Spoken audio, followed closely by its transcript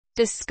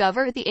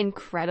Discover the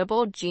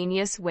incredible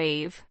genius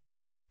wave.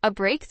 A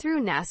breakthrough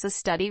NASA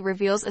study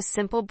reveals a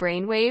simple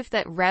brainwave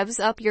that revs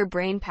up your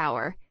brain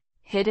power,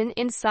 hidden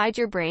inside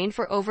your brain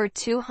for over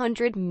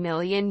 200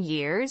 million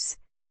years.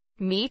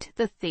 Meet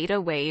the theta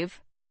wave,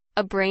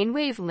 a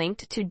brainwave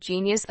linked to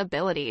genius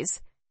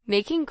abilities,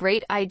 making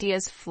great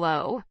ideas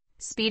flow,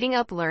 speeding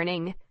up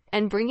learning,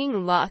 and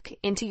bringing luck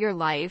into your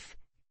life.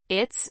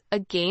 It's a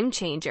game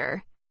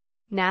changer.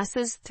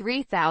 NASA's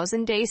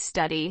 3,000-day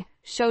study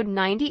showed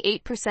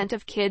 98%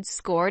 of kids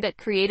scored at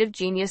creative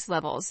genius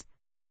levels.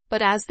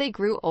 But as they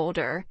grew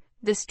older,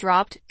 this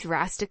dropped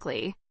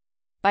drastically.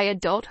 By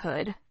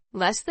adulthood,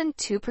 less than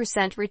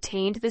 2%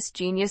 retained this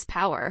genius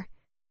power.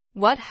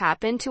 What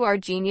happened to our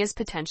genius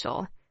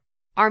potential?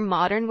 Our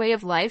modern way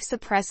of life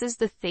suppresses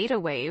the theta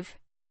wave.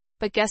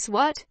 But guess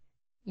what?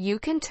 You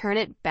can turn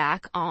it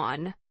back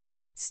on.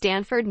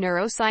 Stanford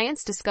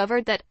neuroscience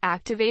discovered that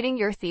activating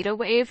your theta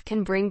wave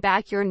can bring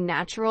back your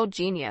natural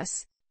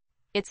genius.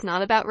 It's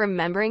not about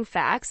remembering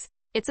facts,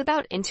 it's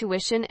about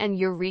intuition and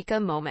eureka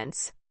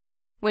moments.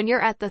 When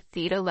you're at the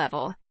theta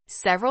level,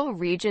 several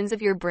regions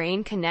of your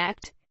brain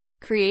connect,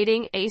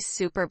 creating a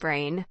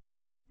superbrain.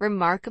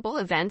 Remarkable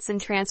events and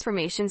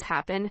transformations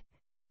happen.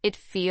 It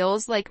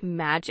feels like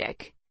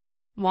magic.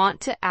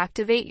 Want to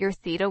activate your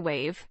theta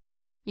wave?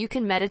 You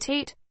can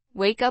meditate,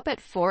 wake up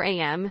at 4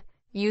 a.m.,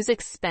 use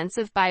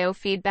expensive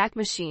biofeedback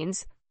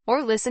machines,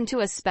 or listen to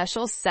a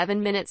special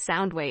 7-minute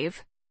sound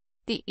wave.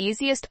 The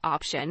easiest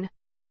option,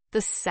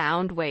 the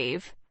sound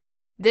wave.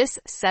 This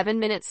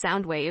 7-minute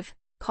sound wave,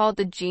 called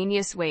the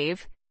genius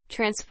wave,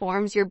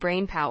 transforms your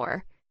brain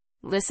power.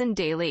 Listen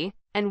daily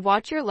and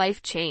watch your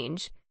life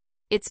change.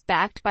 It's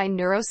backed by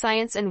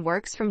neuroscience and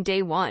works from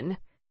day one.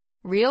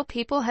 Real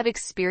people have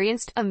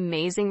experienced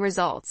amazing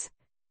results.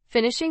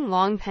 Finishing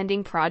long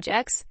pending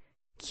projects,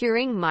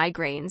 curing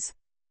migraines,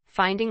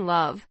 finding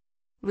love,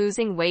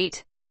 losing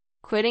weight,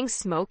 quitting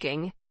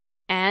smoking,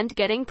 and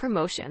getting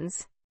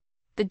promotions.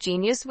 The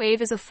Genius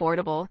Wave is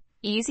affordable,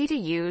 easy to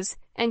use,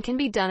 and can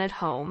be done at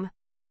home.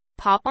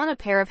 Pop on a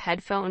pair of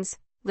headphones,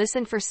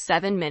 listen for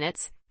 7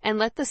 minutes, and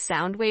let the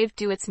sound wave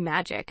do its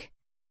magic.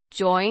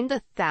 Join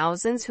the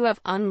thousands who have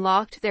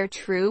unlocked their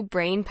true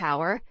brain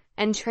power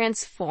and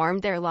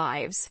transformed their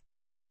lives.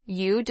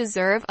 You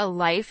deserve a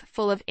life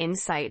full of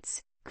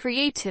insights,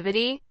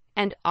 creativity,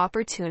 and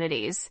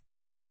opportunities.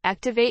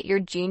 Activate your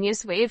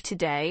genius wave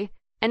today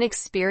and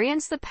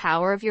experience the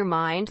power of your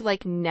mind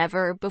like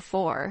never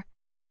before.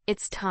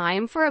 It's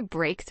time for a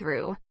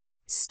breakthrough.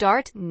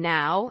 Start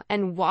now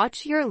and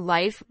watch your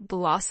life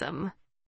blossom.